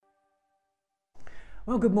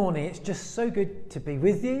Well, good morning. It's just so good to be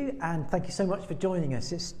with you, and thank you so much for joining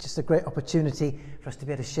us. It's just a great opportunity for us to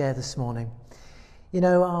be able to share this morning. You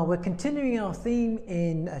know, we're continuing our theme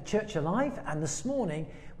in Church Alive, and this morning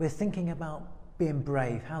we're thinking about being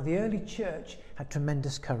brave, how the early church had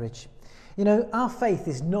tremendous courage. You know, our faith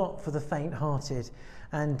is not for the faint-hearted,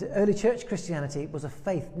 and early church Christianity was a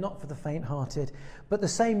faith not for the faint-hearted, but the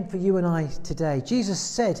same for you and I today. Jesus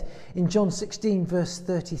said in John 16 verse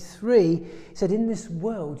 33, he said, "In this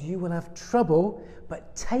world you will have trouble,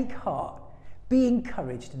 but take heart, be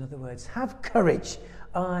encouraged." In other words, have courage.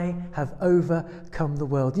 I have overcome the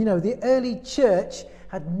world. You know, the early church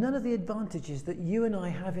had none of the advantages that you and I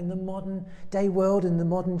have in the modern day world, in the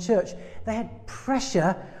modern church. They had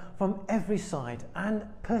pressure from every side and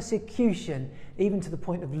persecution, even to the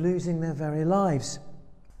point of losing their very lives.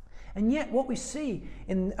 And yet what we see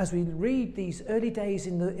as we read these early days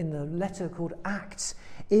in the letter called Acts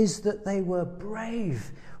is that they were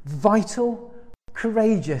brave, vital,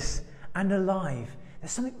 courageous and alive.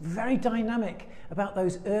 There's something very dynamic about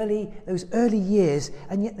those early years,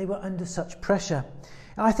 and yet they were under such pressure.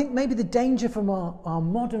 And I think maybe the danger from our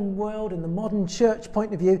modern world and the modern church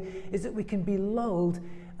point of view is that we can be lulled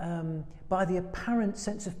by the apparent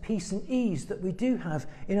sense of peace and ease that we do have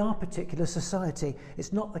in our particular society.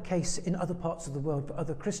 It's not the case in other parts of the world for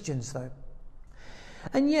other Christians, though.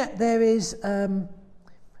 And yet there is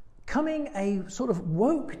coming a sort of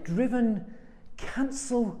woke-driven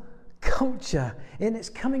cancel culture, and it's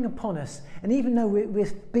coming upon us. And even though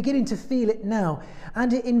we're beginning to feel it now,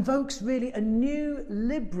 and it invokes really a new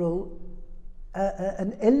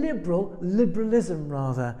an illiberal liberalism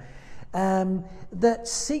rather, that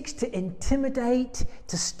seeks to intimidate,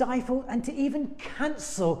 to stifle, and to even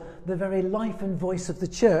cancel the very life and voice of the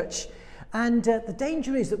church. And the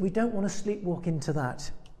danger is that we don't want to sleepwalk into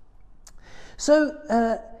that. So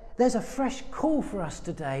there's a fresh call for us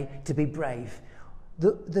today to be brave.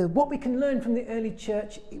 What we can learn from the early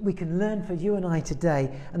church, we can learn for you and I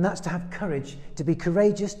today, and that's to have courage, to be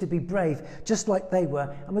courageous, to be brave, just like they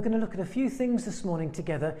were. And we're going to look at a few things this morning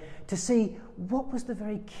together to see what was the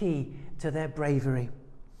very key to their bravery.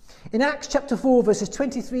 In Acts chapter 4, verses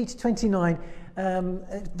 23 to 29,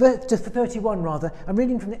 to 31 rather, I'm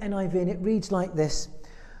reading from the NIV, and it reads like this.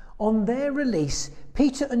 On their release,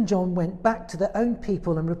 Peter and John went back to their own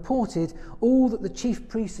people and reported all that the chief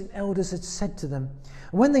priests and elders had said to them.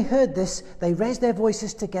 And when they heard this, they raised their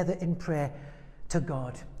voices together in prayer to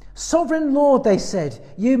God. Sovereign Lord, they said,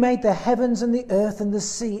 you made the heavens and the earth and the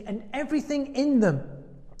sea and everything in them.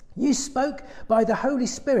 You spoke by the Holy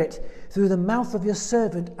Spirit through the mouth of your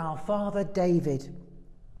servant, our father David.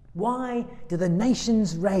 Why do the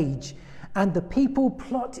nations rage and the people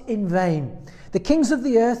plot in vain? The kings of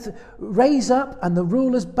the earth raise up and the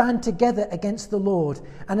rulers band together against the Lord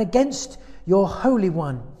and against your Holy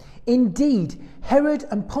One. Indeed, Herod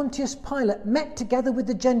and Pontius Pilate met together with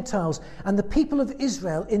the Gentiles and the people of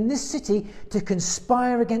Israel in this city to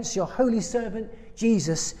conspire against your holy servant,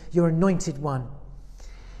 Jesus, your anointed one.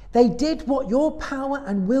 They did what your power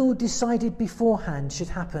and will decided beforehand should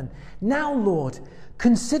happen. Now, Lord,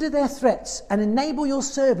 consider their threats and enable your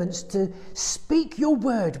servants to speak your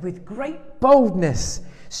word with great boldness.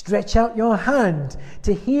 Stretch out your hand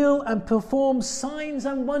to heal and perform signs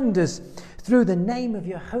and wonders through the name of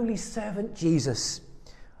your holy servant Jesus.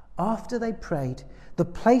 After they prayed, the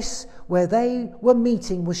place where they were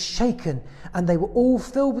meeting was shaken, and they were all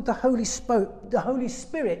filled with the Holy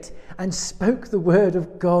Spirit and spoke the word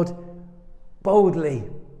of God boldly.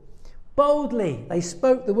 Boldly. They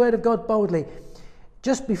spoke the word of God boldly.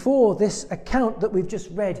 Just before this account that we've just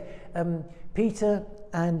read, Peter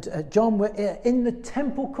and John were in the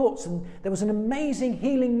temple courts, and there was an amazing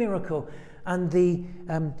healing miracle. And the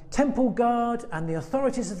temple guard and the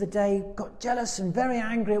authorities of the day got jealous and very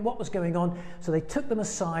angry at what was going on. So they took them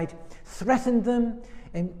aside, threatened them,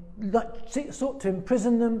 and sought to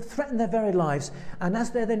imprison them, threatened their very lives. And as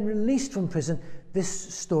they're then released from prison, this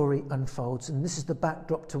story unfolds. And this is the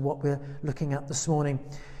backdrop to what we're looking at this morning.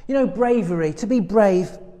 You know, bravery, to be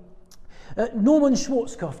brave. Norman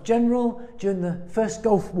Schwarzkopf, general during the First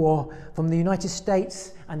Gulf War from the United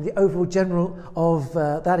States and the overall general of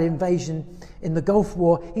that invasion in the Gulf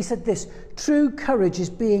War, he said this: true courage is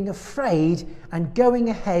being afraid and going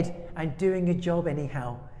ahead and doing a job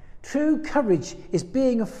anyhow. True courage is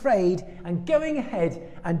being afraid and going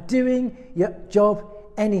ahead and doing your job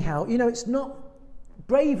anyhow. You know, it's not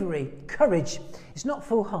bravery, courage. It's not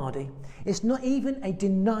foolhardy. It's not even a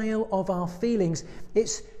denial of our feelings.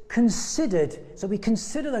 It's considered. So we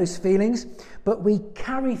consider those feelings, but we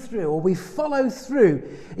carry through, or we follow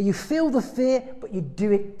through. You feel the fear, but you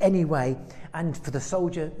do it anyway. And for the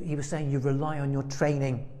soldier, he was saying you rely on your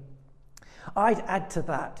training. I'd add to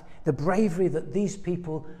that the bravery that these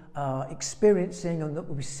people are experiencing, and that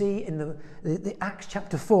we see in the Acts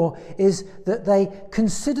chapter 4, is that they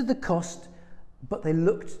considered the cost, but they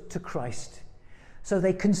looked to Christ. So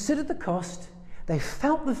they considered the cost, they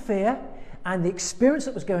felt the fear and the experience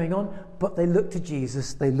that was going on, but they looked to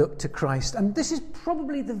Jesus, they looked to Christ. And this is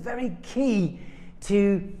probably the very key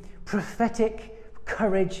to prophetic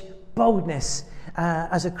courage, boldness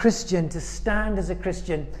as a Christian, to stand as a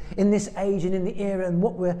Christian in this age and in the era and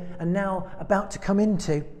what we're now about to come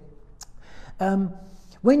into.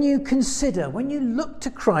 When you consider, when you look to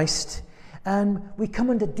Christ, we come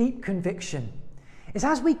under deep conviction. It's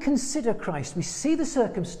as we consider Christ, we see the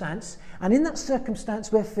circumstance, and in that circumstance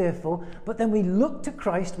we're fearful, but then we look to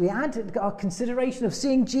Christ, we add our consideration of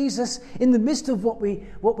seeing Jesus in the midst of what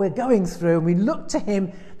we're going through, and we look to him,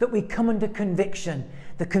 that we come under conviction.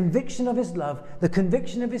 The conviction of his love, the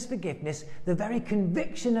conviction of his forgiveness, the very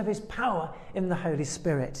conviction of his power in the Holy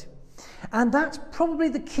Spirit. And that's probably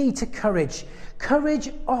the key to courage. Courage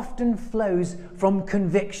often flows from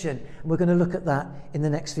conviction. And we're going to look at that in the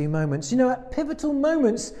next few moments. You know, at pivotal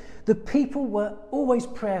moments, the people were always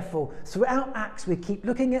prayerful. Throughout Acts, we keep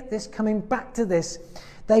looking at this, coming back to this.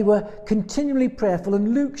 They were continually prayerful.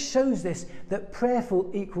 And Luke shows this, that prayerful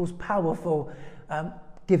equals powerful,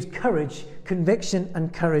 gives courage, conviction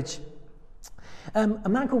and courage. A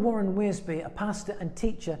man called Warren Wiersbe, a pastor and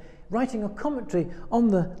teacher, writing a commentary on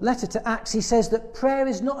the letter to Acts, he says that prayer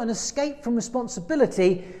is not an escape from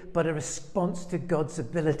responsibility, but a response to God's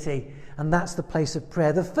ability. And that's the place of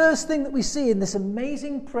prayer. The first thing that we see in this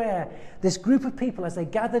amazing prayer, this group of people as they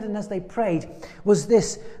gathered and as they prayed, was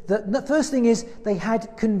this. The first thing is they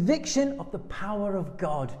had conviction of the power of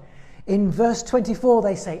God. In verse 24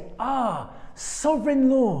 they say, sovereign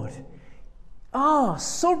Lord.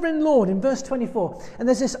 Sovereign Lord, in verse 24. And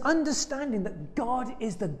there's this understanding that God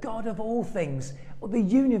is the God of all things, or the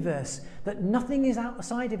universe, that nothing is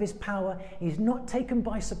outside of his power. He's not taken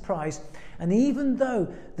by surprise. And even though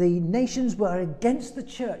the nations were against the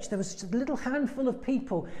church, there was just a little handful of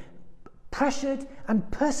people pressured and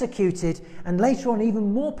persecuted, and later on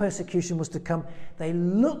even more persecution was to come. They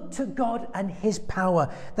looked to God and his power.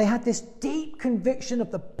 They had this deep conviction of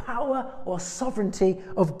the power or sovereignty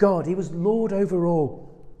of God. He was Lord over all.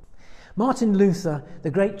 Martin Luther, the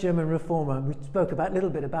great German reformer, we spoke a little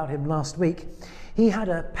bit about him last week. He had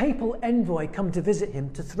a papal envoy come to visit him,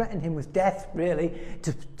 to threaten him with death, really,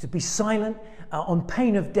 to be silent on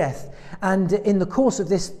pain of death. And in the course of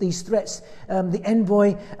these threats, the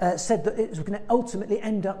envoy said that it was going to ultimately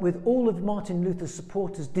end up with all of Martin Luther's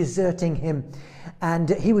supporters deserting him, and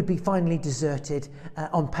he would be finally deserted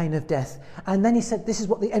on pain of death. And then he said, this is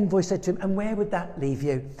what the envoy said to him, and where would that leave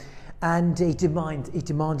you? And he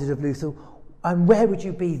demanded of Luther, and where would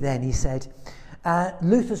you be then, he said.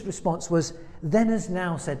 Luther's response was, then as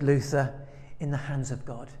now, said Luther, in the hands of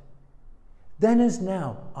God. Then as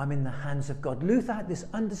now, I'm in the hands of God. Luther had this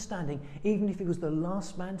understanding, even if he was the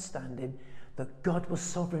last man standing, that God was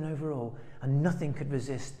sovereign over all and nothing could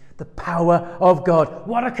resist the power of God.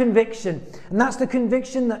 What a conviction. And that's the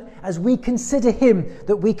conviction that as we consider him,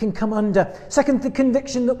 that we can come under. Second, the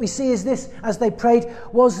conviction that we see is this, as they prayed,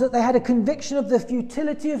 was that they had a conviction of the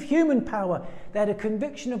futility of human power. They had a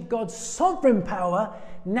conviction of God's sovereign power,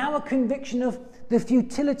 now a conviction of the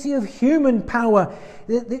futility of human power.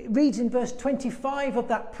 It reads in verse 25 of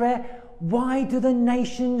that prayer, why do the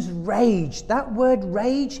nations rage? That word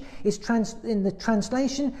rage is in the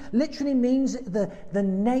translation literally means the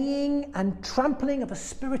neighing and trampling of a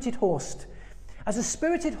spirited horse. As a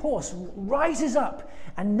spirited horse rises up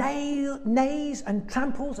and neighs and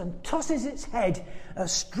tramples and tosses its head, a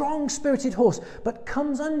strong spirited horse, but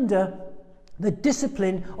comes under the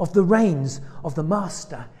discipline of the reins of the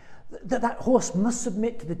master. That horse must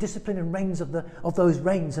submit to the discipline and reins of those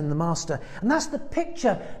reins and the master. And that's the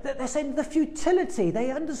picture that they're saying, the futility. They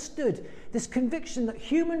understood this conviction that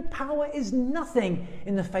human power is nothing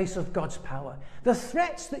in the face of God's power. The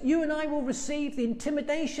threats that you and I will receive, the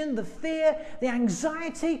intimidation, the fear, the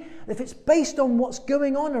anxiety, if it's based on what's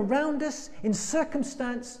going on around us in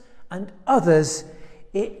circumstance and others,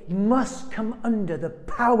 it must come under the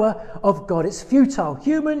power of God. It's futile.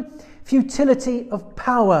 Human futility of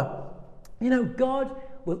power. You know, God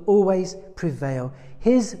will always prevail.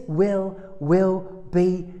 His will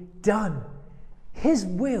be done. His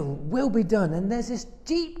will be done. And there's this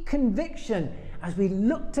deep conviction as we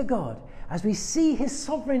look to God, as we see his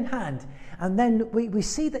sovereign hand, and then we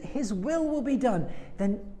see that his will be done,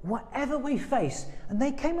 then whatever we face, and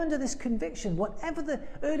they came under this conviction, whatever the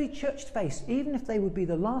early church faced, even if they would be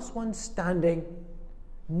the last ones standing,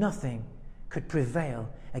 nothing could prevail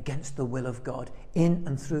against the will of God in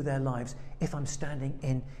and through their lives if I'm standing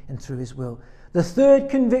in and through his will. The third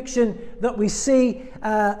conviction that we see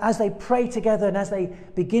as they pray together and as they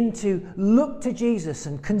begin to look to Jesus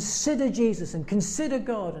and consider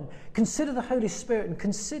God and consider the Holy Spirit and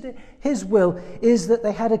consider his will is that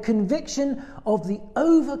they had a conviction of the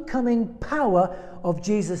overcoming power of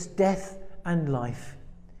Jesus' death and life.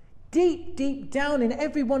 Deep, deep down in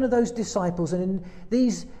every one of those disciples and in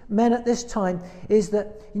these men at this time is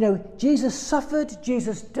that, Jesus suffered,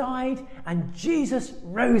 Jesus died, and Jesus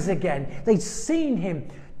rose again. They'd seen him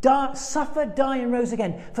suffer, die, and rose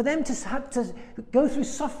again. For them to have to go through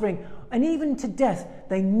suffering and even to death,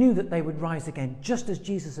 they knew that they would rise again, just as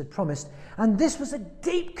Jesus had promised. And this was a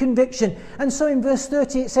deep conviction. And so in verse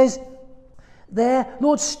 30 it says, there,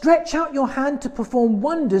 Lord, stretch out your hand to perform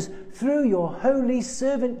wonders through your holy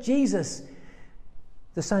servant Jesus.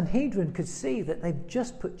 The Sanhedrin could see that they've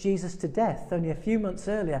just put Jesus to death only a few months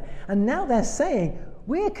earlier. And now they're saying,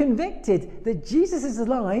 we're convicted that Jesus is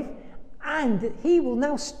alive and that he will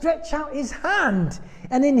now stretch out his hand.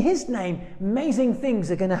 And in his name, amazing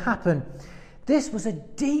things are going to happen. This was a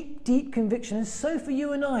deep, deep conviction. And so for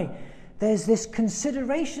you and I, there's this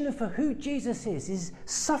consideration for who Jesus is, his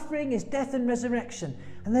suffering, his death and resurrection.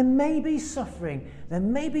 And there may be suffering, there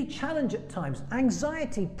may be challenge at times,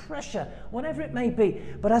 anxiety, pressure, whatever it may be.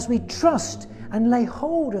 But as we trust and lay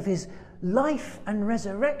hold of his life and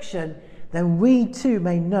resurrection, then we too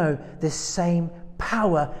may know this same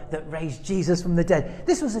power that raised Jesus from the dead.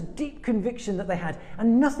 This was a deep conviction that they had,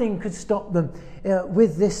 and nothing could stop them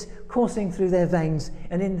with this coursing through their veins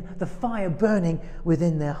and in the fire burning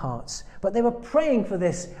within their hearts. But they were praying for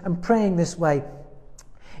this and praying this way.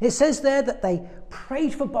 It says there that they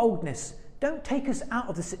prayed for boldness. Don't take us out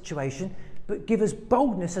of the situation, but give us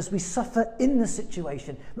boldness as we suffer in the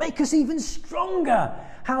situation. Make us even stronger.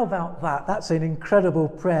 How about that? That's an incredible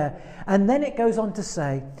prayer. And then it goes on to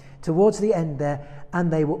say, towards the end there,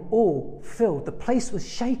 and they were all filled. The place was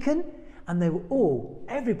shaken, and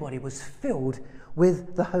everybody was filled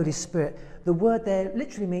with the Holy Spirit. The word there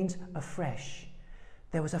literally means afresh.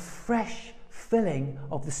 There was a fresh filling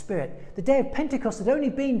of the Spirit. The day of Pentecost had only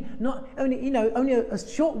been only a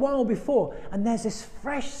short while before, and there's this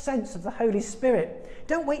fresh sense of the Holy Spirit.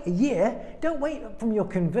 Don't wait a year. Don't wait from your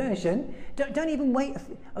conversion. Don't even wait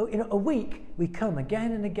a week. We come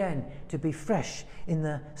again and again to be fresh in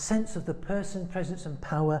the sense of the person, presence, and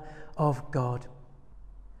power of God.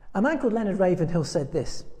 A man called Leonard Ravenhill said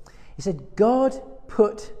this. He said, God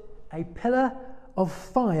put a pillar of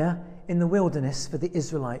fire in the wilderness for the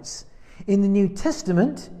Israelites. In the New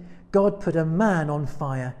Testament, God put a man on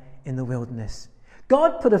fire in the wilderness.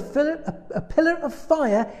 God put a pillar of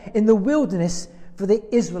fire in the wilderness for the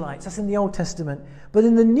Israelites. That's in the Old Testament. But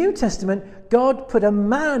in the New Testament, God put a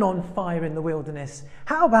man on fire in the wilderness.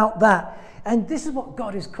 How about that? And this is what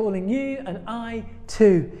God is calling you and I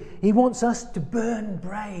to. He wants us to burn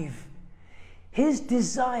brave. His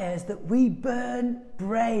desire is that we burn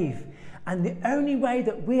brave. And the only way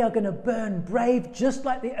that we are going to burn brave, just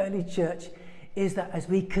like the early church, is that as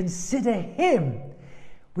we consider him,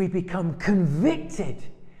 we become convicted.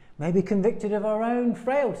 Maybe convicted of our own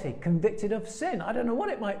frailty, convicted of sin. I don't know what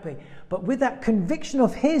it might be. But with that conviction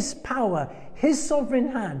of his power, his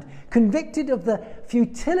sovereign hand, convicted of the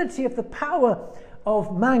futility of the power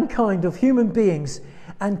of mankind, of human beings,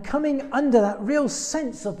 and coming under that real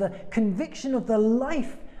sense of the conviction of the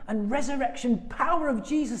life and resurrection power of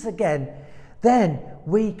Jesus again, then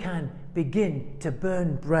we can begin to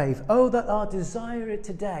burn brave. Oh, that our desire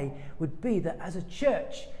today would be that as a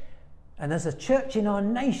church, and as a church in our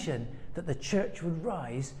nation, that the church would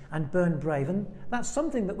rise and burn brave. And that's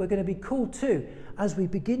something that we're going to be called to as we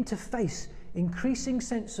begin to face increasing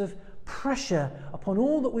sense of pressure upon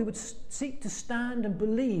all that we would seek to stand and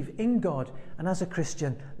believe in God. And as a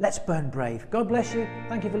Christian, let's burn brave. God bless you.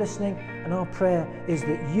 Thank you for listening. And our prayer is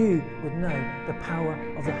that you would know the power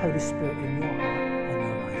of the Holy Spirit in your heart.